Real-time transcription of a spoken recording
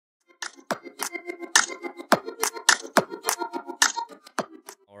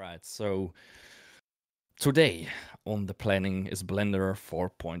Alright, so today on the planning is Blender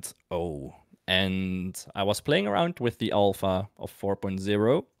 4.0, and I was playing around with the alpha of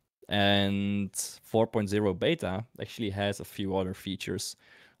 4.0, and 4.0 beta actually has a few other features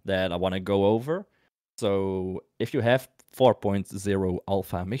that I want to go over. So if you have 4.0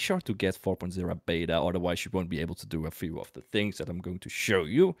 alpha, make sure to get 4.0 beta, otherwise you won't be able to do a few of the things that I'm going to show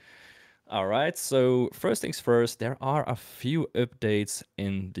you. Alright, so first things first, there are a few updates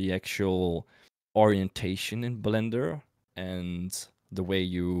in the actual orientation in Blender and the way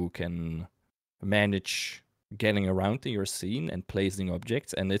you can manage getting around in your scene and placing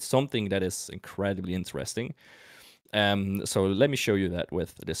objects, and it's something that is incredibly interesting. So let me show you that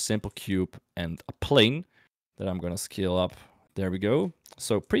with this simple cube and a plane that I'm gonna scale up. There we go.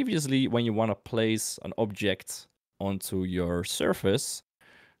 So previously, when you want to place an object onto your surface,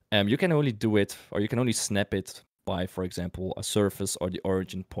 you can only do it, or you can only snap it by, for example, a surface or the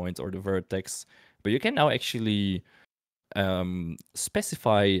origin point or the vertex. But you can now actually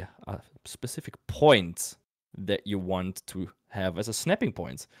specify a specific point that you want to have as a snapping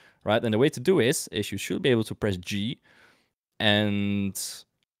point, right? And the way to do is you should be able to press G and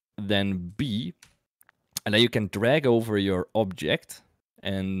then B, and then you can drag over your object.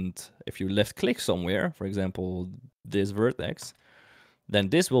 And if you left click somewhere, for example, this vertex, then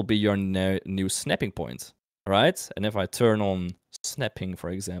this will be your new snapping point, right? And if I turn on snapping, for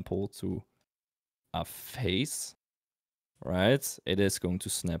example, to a face, right, it is going to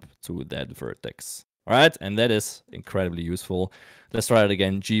snap to that vertex, right? And that is incredibly useful. Let's try it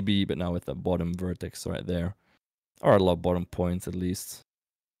again, GB, but now with the bottom vertex right there, or a bottom point at least.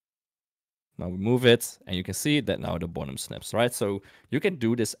 Now we move it, and you can see that now the bottom snaps, right? So you can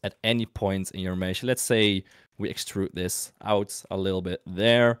do this at any point in your mesh. Let's say we extrude this out a little bit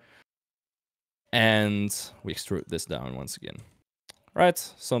there, and we extrude this down once again, right?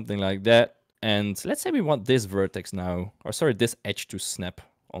 Something like that. And let's say we want this vertex now, or sorry, this edge to snap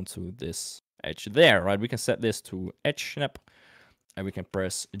onto this edge there, right? We can set this to edge snap, and we can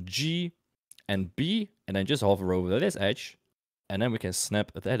press G and B, and then just hover over this edge, and then we can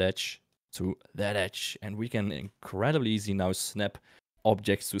snap that edge to that edge, and we can incredibly easy now snap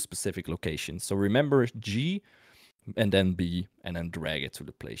objects to specific locations. So remember G and then B, and then drag it to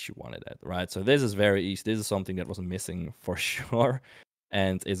the place you want it at, right? So this is very easy. This is something that was missing for sure,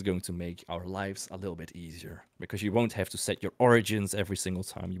 and it's going to make our lives a little bit easier, because you won't have to set your origins every single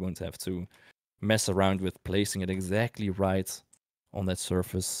time. You won't have to mess around with placing it exactly right on that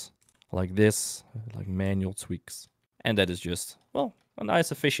surface like this, like manual tweaks. And that is just, well, a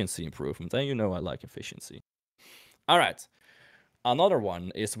nice efficiency improvement, and you know I like efficiency. All right, another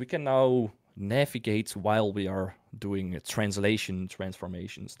one is we can now navigate while we are doing a translation,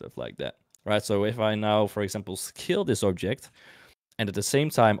 transformation, stuff like that, right? So if I now, for example, scale this object, and at the same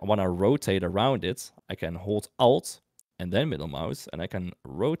time I want to rotate around it, I can hold Alt and then middle mouse, and I can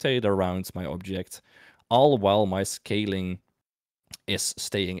rotate around my object, all while my scaling is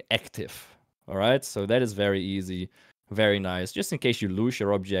staying active. All right, so that is very easy, very nice. Just in case you lose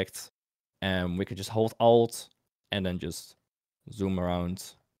your object, we can just hold Alt and then just zoom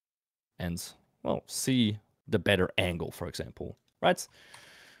around and, well, see the better angle, for example, right?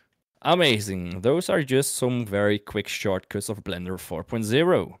 Amazing. Those are just some very quick shortcuts of Blender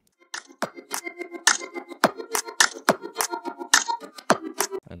 4.0.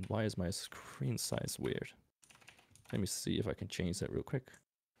 And why is my screen size weird? Let me see if I can change that real quick.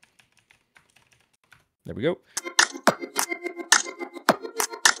 There we go.